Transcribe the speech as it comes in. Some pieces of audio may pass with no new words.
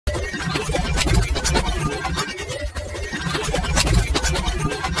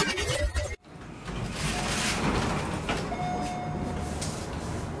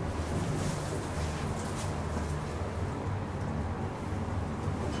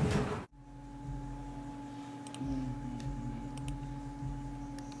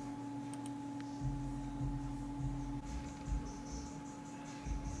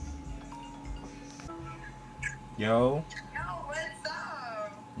Yo. Yo, what's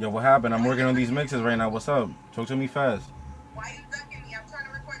up? Yo, what happened? I'm working on these mixes right now. What's up? Talk to me fast. Why are you ducking me? I'm trying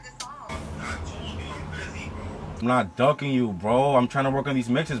to record this song. I'm not ducking you, bro. I'm trying to work on these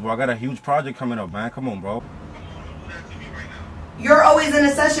mixes, bro. I got a huge project coming up, man. Come on, bro. You're always in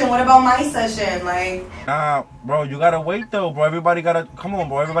a session. What about my session? Like, Nah, bro, you gotta wait though, bro. Everybody gotta, come on,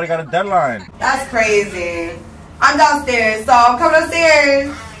 bro. Everybody got a deadline. that's crazy. I'm downstairs, so I'm coming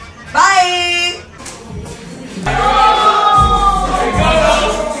upstairs. Bye.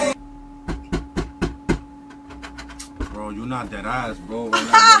 Bro, you not that ass, bro. Right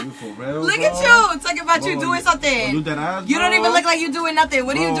now, bro. You for real, Look bro? at you. Talking about you Bro, doing something. Bro, you that ass, You don't bro? even look like you doing nothing.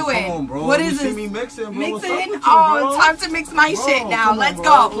 What are you Bro, doing? Come on, bro. What You is see this? me mixing, bro. What's up Mixing? with you, Oh, bro? time to mix my Bro, shit now. come on, Let's bro.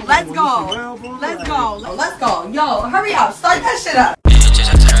 go. Come on, Let's bro. go. You for real, bro? Let's go. Let's go. Yo, hurry up. Start that shit up.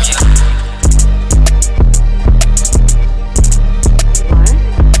 What?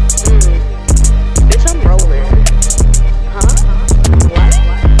 Bitch, I'm rolling. Huh?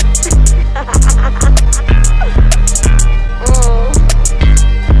 What?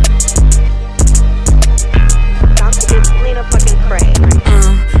 Sounds like it's Lina fucking Kray.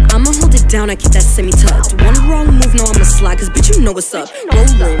 I'ma hold it down, I keep that semi-tucked. One wrong move, no I'ma slide, cause bitch you know what's up.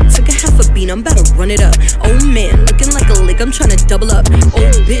 Rollin, took a half a bean, I'm about to run it up. Oh man, looking like a lick, I'm tryna double up.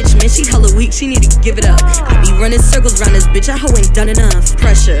 Oh bitch, man, she hella weak, she need to give it up. I be running circles round this bitch, I hoe ain't done enough.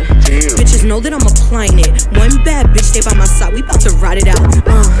 Pressure, bitches know that I'm applying it. One bad bitch stay by my side, we bout to ride it out.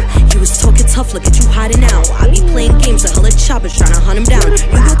 You was talking tough, look at you hiding out. I be playing games, a hella choppers tryna hunt him down.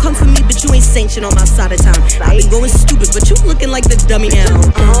 You gon' come for me, but you ain't sanctioned on my side of town. I been going stupid, but you looking like the dummy now.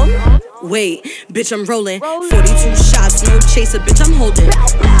 Wait, bitch, I'm rolling. 42 shots, no chaser, bitch, I'm holding.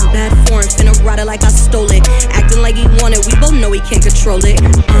 Bad form, finna ride it like I stole it. Acting like he want it, we both know he can't control it.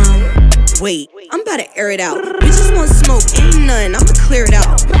 Wait, I'm about to air it out. Bitches want smoke, ain't none, I'ma clear it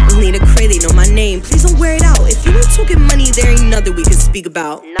out. Lina Kray, they know my name, please don't wear it out. If you ain't talking money, there ain't nothing we can speak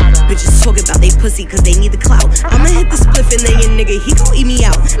about. Bitches talking about they pussy cause they need the clout. I'ma hit the spliff and then your nigga, he gon' eat me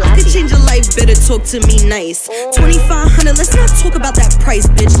out. I could change your life, better talk to me nice. 2,500, let's not talk about that price,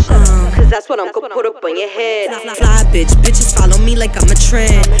 bitch. Cause that's what I'm gonna put up on your head. Fly bitch, bitches follow me like I'm a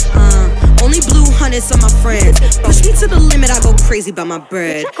trend. Only blue hundreds on my friends. Push me to the limit, I go crazy by my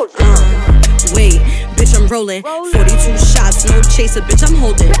bread. Wait, bitch, I'm rolling. 42 shots, no chaser, bitch, I'm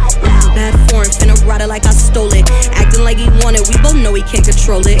holding. Bad form, finna ride it like I stole it. Acting like he want it, we both know he can't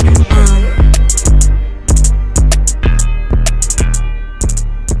control it.